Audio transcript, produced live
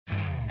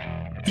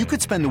You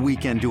could spend the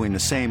weekend doing the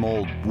same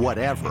old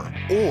whatever,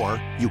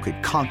 or you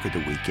could conquer the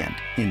weekend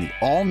in the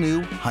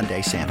all-new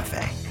Hyundai Santa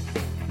Fe.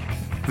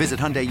 Visit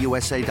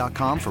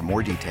HyundaiUSA.com for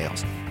more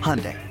details.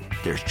 Hyundai,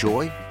 there's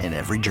joy in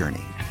every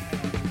journey.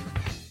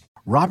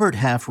 Robert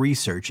Half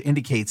research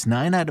indicates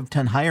 9 out of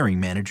 10 hiring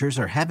managers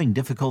are having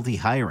difficulty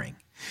hiring.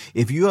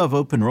 If you have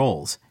open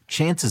roles,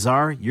 chances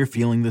are you're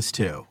feeling this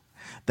too.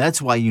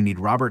 That's why you need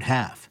Robert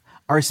Half.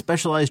 Our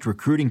specialized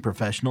recruiting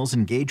professionals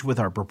engage with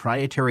our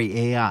proprietary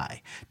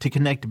AI to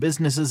connect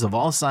businesses of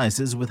all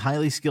sizes with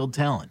highly skilled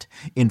talent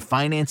in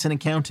finance and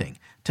accounting,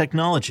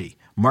 technology,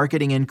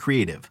 marketing and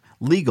creative,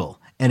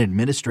 legal, and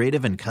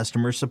administrative and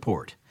customer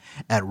support.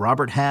 At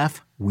Robert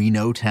Half, we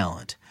know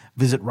talent.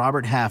 Visit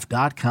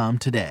roberthalf.com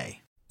today.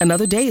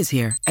 Another day is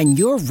here, and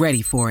you're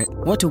ready for it.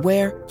 What to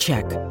wear?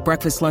 Check.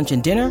 Breakfast, lunch,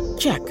 and dinner?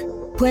 Check.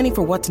 Planning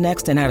for what's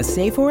next and how to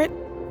save for it?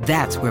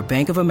 That's where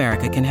Bank of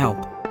America can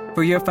help.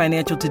 For your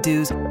financial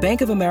to-dos,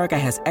 Bank of America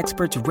has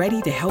experts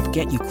ready to help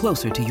get you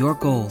closer to your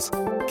goals.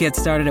 Get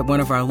started at one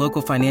of our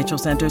local financial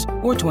centers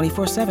or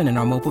 24/7 in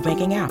our mobile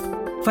banking app.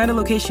 Find a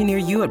location near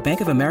you at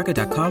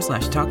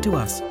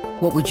bankofamerica.com/talktous.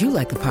 What would you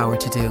like the power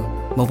to do?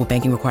 Mobile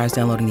banking requires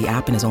downloading the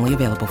app and is only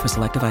available for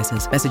select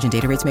devices. Message and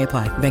data rates may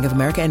apply. Bank of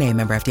America N.A.,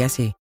 member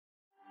FDIC.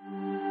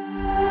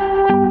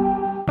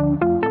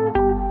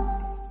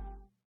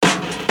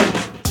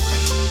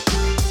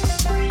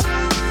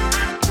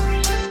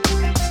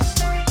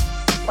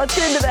 Let's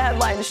get into the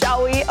headlines,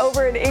 shall we?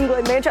 Over in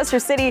England, Manchester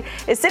City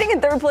is sitting in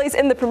third place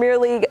in the Premier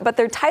League, but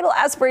their title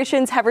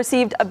aspirations have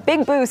received a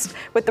big boost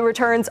with the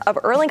returns of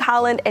Erling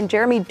Haaland and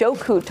Jeremy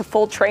Doku to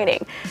full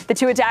training. The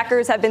two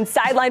attackers have been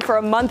sidelined for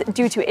a month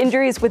due to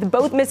injuries, with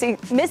both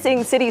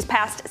missing City's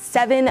past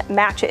 7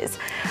 matches.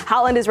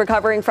 Haaland is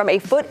recovering from a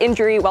foot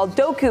injury, while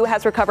Doku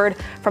has recovered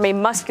from a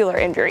muscular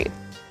injury.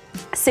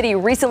 City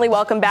recently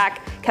welcomed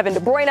back Kevin De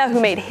Bruyne, who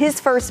made his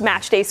first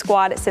matchday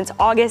squad since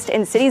August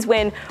in City's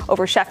win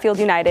over Sheffield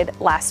United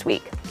last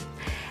week.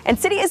 And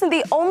City isn't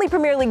the only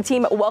Premier League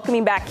team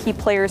welcoming back key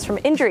players from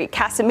injury.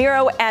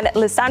 Casemiro and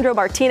Lisandro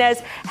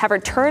Martinez have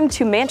returned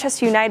to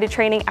Manchester United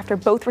training after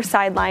both were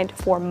sidelined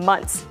for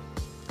months.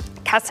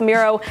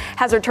 Casemiro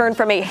has returned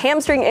from a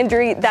hamstring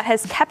injury that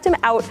has kept him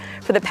out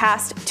for the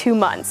past 2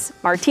 months.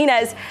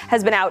 Martinez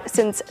has been out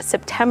since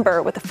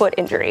September with a foot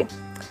injury.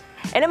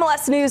 In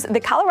MLS news, the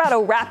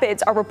Colorado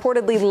Rapids are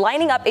reportedly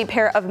lining up a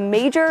pair of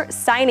major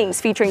signings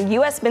featuring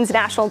U.S. men's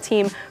national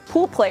team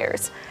pool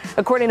players.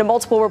 According to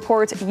multiple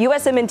reports,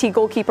 USMNT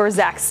goalkeeper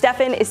Zach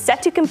Steffen is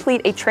set to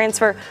complete a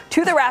transfer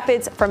to the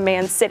Rapids from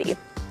Man City.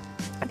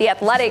 The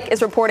Athletic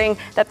is reporting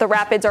that the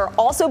Rapids are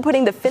also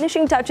putting the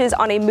finishing touches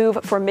on a move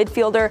for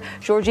midfielder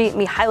Georgi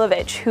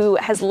Mihailovic, who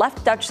has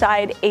left Dutch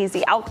side AZ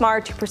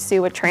Alkmaar to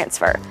pursue a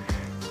transfer.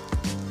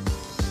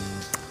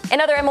 In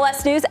other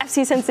MLS news,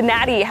 FC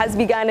Cincinnati has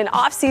begun an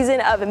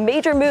offseason of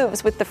major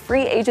moves with the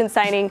free agent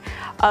signing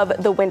of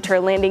the winter,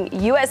 landing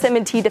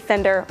USMNT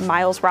defender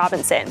Miles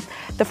Robinson.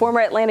 The former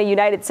Atlanta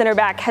United center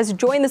back has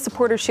joined the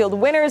Supporters Shield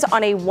winners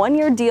on a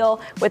 1-year deal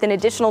with an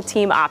additional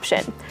team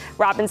option.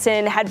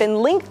 Robinson had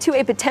been linked to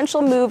a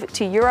potential move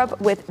to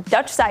Europe with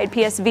Dutch side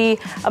PSV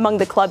among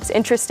the clubs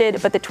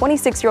interested, but the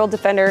 26-year-old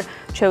defender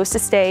chose to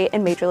stay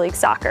in Major League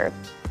Soccer.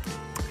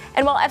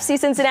 And while FC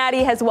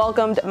Cincinnati has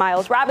welcomed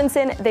Miles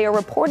Robinson, they are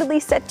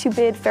reportedly set to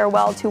bid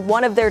farewell to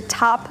one of their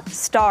top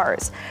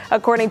stars.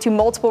 According to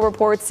multiple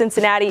reports,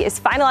 Cincinnati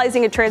is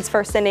finalizing a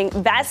transfer, sending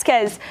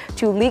Vázquez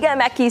to Liga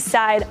MX's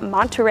side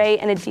Monterray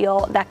in a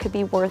deal that could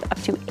be worth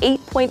up to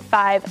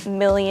 $8.5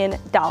 million.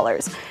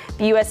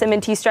 The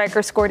USMNT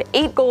striker scored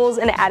 8 goals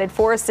and added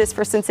 4 assists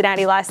for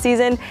Cincinnati last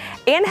season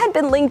and had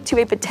been linked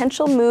to a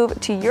potential move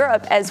to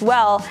Europe as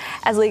well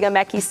as Liga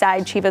MX's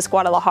side Chivas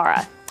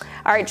Guadalajara.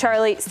 All right,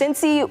 Charlie,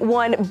 Cincy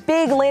won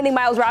big landing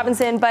Miles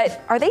Robinson,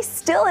 but are they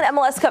still an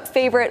MLS Cup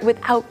favorite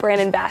without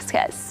Brandon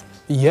Vázquez?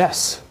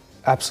 Yes,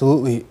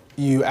 absolutely.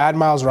 You add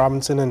Miles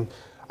Robinson, and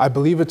I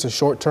believe it's a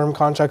short-term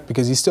contract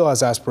because he still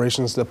has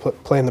aspirations to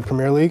play in the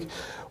Premier League,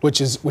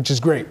 which is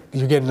great.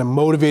 You're getting a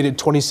motivated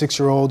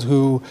 26-year-old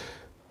who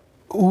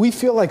we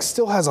feel like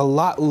still has a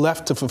lot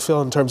left to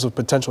fulfill in terms of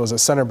potential as a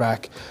center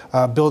back,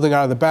 building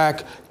out of the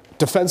back.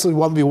 Defensively,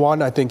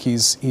 1v1, I think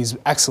he's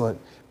excellent.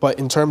 But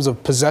in terms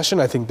of possession,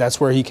 I think that's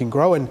where he can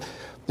grow. And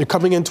they're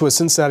coming into a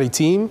Cincinnati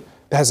team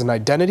that has an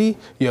identity.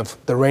 You have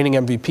the reigning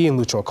MVP in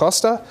Lucho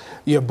Acosta.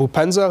 You have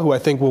Bupenza, who I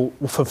think will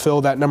fulfill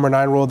that number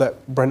 9 role that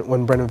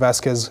when Brandon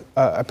Vázquez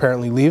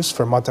apparently leaves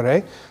for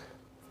Monterray.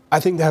 I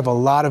think they have a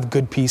lot of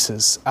good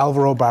pieces.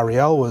 Alvaro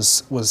Barriel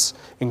was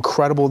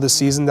incredible this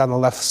season down the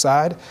left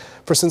side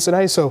for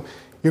Cincinnati. So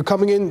you're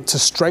coming in to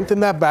strengthen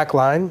that back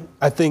line.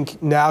 I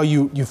think now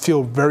you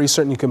feel very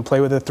certain you can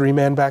play with a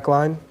 3-man back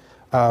line.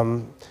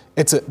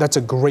 That's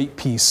a great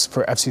piece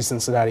for FC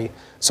Cincinnati.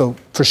 So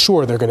for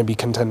sure they're going to be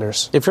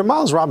contenders. If you're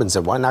Miles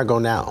Robinson, why not go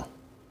now?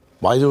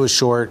 Why do a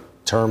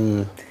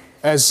short-term?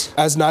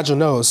 As Nigel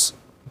knows,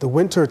 the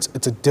winter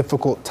it's a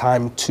difficult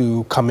time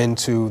to come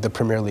into the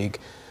Premier League,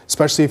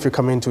 especially if you're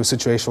coming into a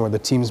situation where the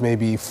teams may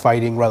be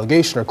fighting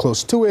relegation or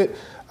close to it.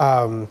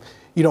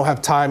 you don't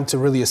have time to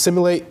really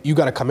assimilate. You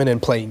got to come in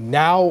and play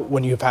now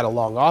when you've had a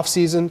long off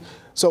season.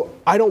 So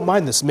I don't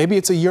mind this. Maybe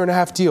it's a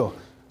 1.5-year deal.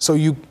 So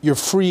you're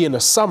free in the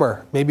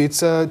summer. Maybe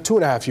it's a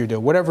 2.5-year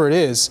deal. Whatever it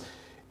is,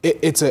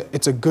 it's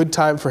a good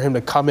time for him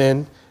to come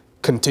in,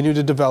 continue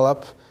to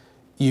develop.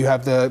 You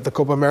have the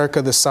Copa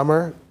America this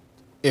summer.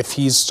 If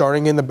he's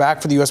starting in the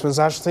back for the U.S. men's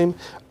national team,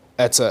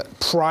 it's a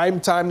prime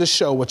time to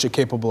show what you're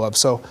capable of.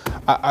 So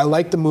I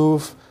like the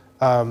move.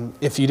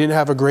 If you didn't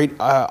have a great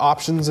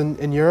options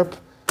in Europe,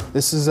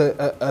 this is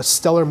a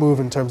stellar move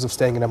in terms of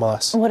staying in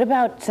MLS. What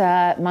about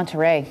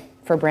Monterray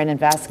for Brandon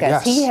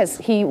Vázquez? Yes.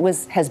 He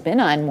has been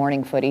on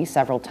Morning Footy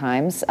several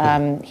times.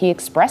 He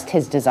expressed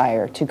his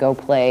desire to go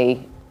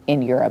play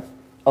in Europe,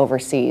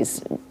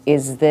 overseas.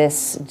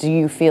 Do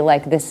you feel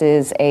like this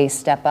is a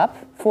step up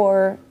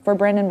for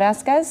Brandon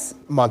Vázquez?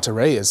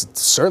 Monterray is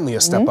certainly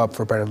a step up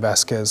for Brandon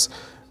Vázquez.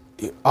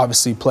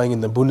 Obviously, playing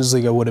in the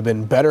Bundesliga would have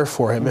been better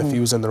for him if he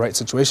was in the right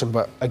situation.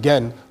 But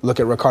again, look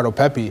at Ricardo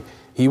Pepi.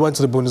 He went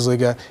to the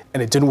Bundesliga,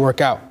 and it didn't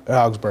work out at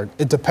Augsburg.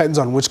 It depends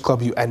on which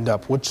club you end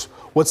up.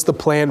 What's the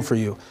plan for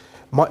you?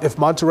 If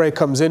Monterray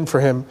comes in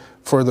for him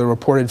for the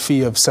reported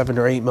fee of $7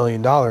 or $8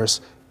 million,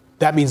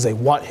 that means they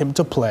want him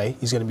to play.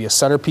 He's going to be a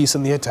centerpiece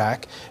in the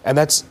attack, and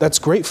that's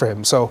great for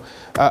him. So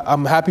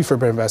I'm happy for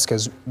Brandon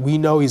Vázquez. We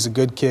know he's a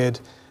good kid.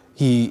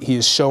 He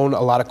has shown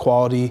a lot of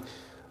quality.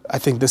 I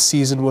think this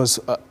season was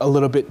a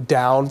little bit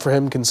down for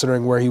him,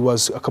 considering where he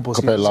was a couple of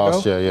seasons ago.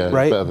 Last year, yeah,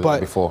 right? Better than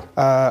before.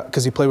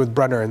 Because he played with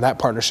Brenner, and that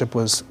partnership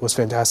was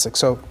fantastic.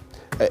 So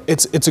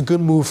it's a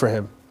good move for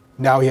him.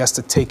 Now he has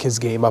to take his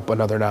game up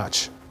another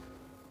notch.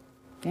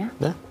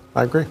 Yeah,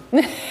 I agree.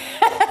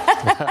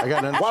 I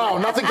got nothing. Wow,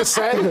 nothing to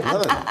say.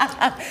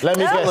 Let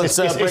me guess.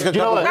 You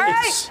know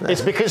what? It's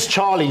because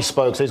Charlie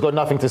spoke, so he's got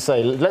nothing to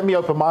say. Let me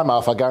open my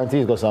mouth. I guarantee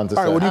he's got something to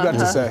say. All right, what do you got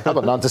to say? I've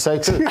got nothing to say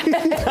too.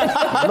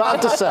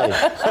 Nothing to say.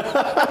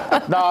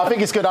 No, I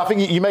think it's good. I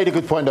think you made a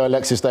good point though,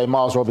 Alexis. Day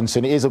Miles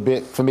Robinson. It is a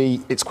bit, for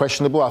me, it's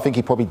questionable. I think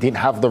he probably didn't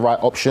have the right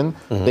option.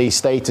 They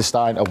stayed to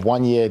sign a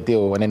 1-year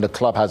deal, and then the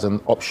club has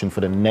an option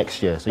for the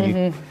next year.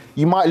 So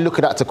you might look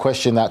at that to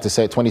question that, to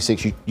say at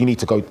 26, you need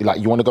to go,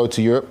 like, you want to go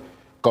to Europe?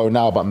 Go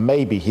now, but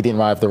maybe he didn't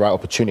have the right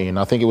opportunity. And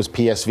I think it was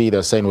PSV that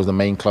was saying was the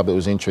main club that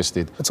was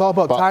interested. It's all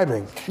about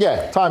timing.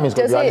 Yeah, timing's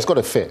got to be right. It's got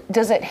to fit.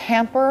 Does it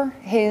hamper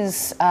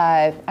his,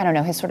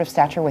 his sort of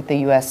stature with the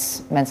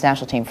U.S. men's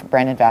national team for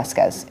Brandon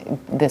Vázquez,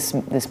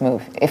 this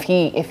move? If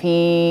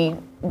he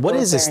what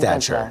is his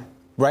stature?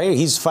 Right?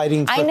 He's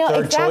fighting for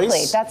third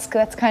choice. That's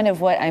kind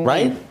of what I mean.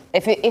 Right?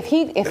 If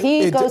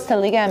he goes to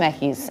Liga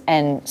MX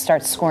and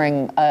starts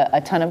scoring a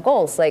ton of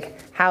goals, like,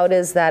 how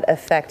does that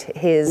affect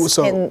his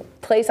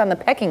place on the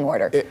pecking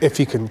order? If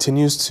he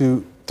continues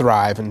to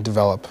thrive and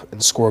develop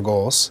and score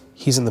goals,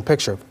 he's in the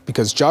picture,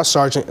 because Josh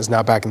Sargent is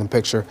now back in the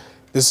picture.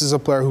 This is a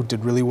player who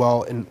did really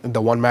well in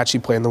the one match he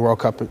played in the World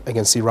Cup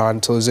against Iran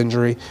until his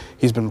injury.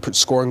 He's been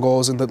scoring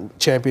goals in the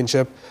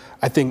championship.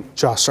 I think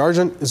Josh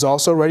Sargent is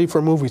also ready for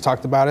a move. We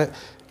talked about it.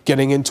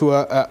 Getting into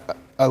a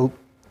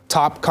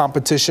top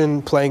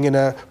competition, playing in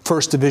a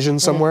first division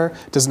somewhere.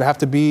 Doesn't have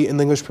to be in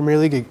the English Premier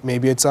League.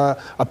 Maybe it's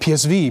a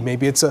PSV.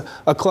 Maybe it's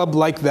a club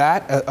like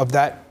that, of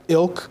that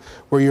ilk,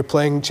 where you're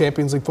playing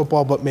Champions League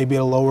football, but maybe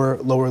at a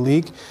lower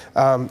league.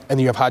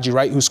 And you have Haji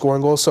Wright, who's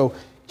scoring goals. So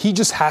he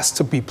just has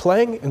to be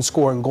playing and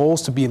scoring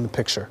goals to be in the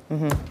picture.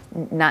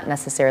 Not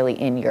necessarily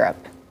in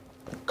Europe.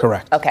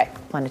 Correct. Okay,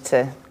 wanted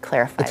to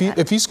clarify that.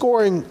 If he's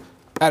scoring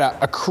at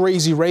a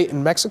crazy rate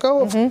in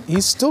Mexico,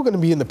 he's still going to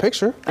be in the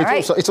picture.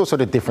 It's also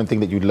the different thing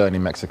that you learn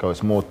in Mexico.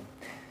 It's more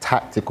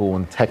tactical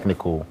and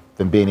technical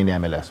than being in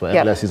MLS, where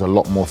MLS is a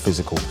lot more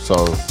physical. So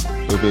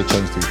it'll be a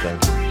change to his game.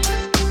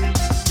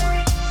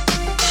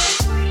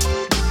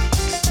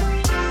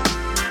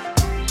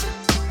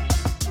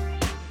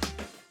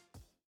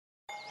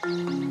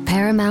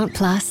 Paramount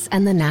Plus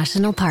and the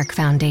National Park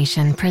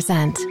Foundation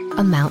present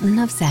A Mountain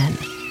of Zen.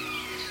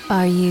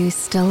 Are you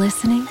still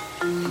listening?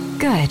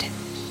 Good.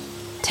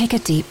 Take a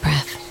deep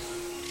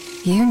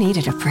breath. You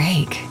needed a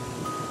break.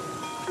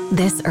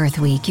 This Earth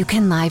Week, you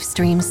can live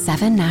stream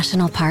 7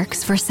 national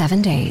parks for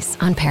 7 days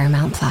on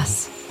Paramount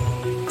Plus.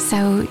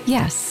 So,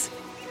 yes,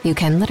 you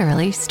can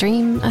literally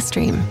stream a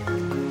stream.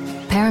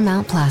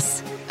 Paramount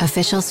Plus,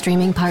 official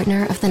streaming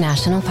partner of the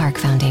National Park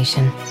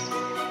Foundation.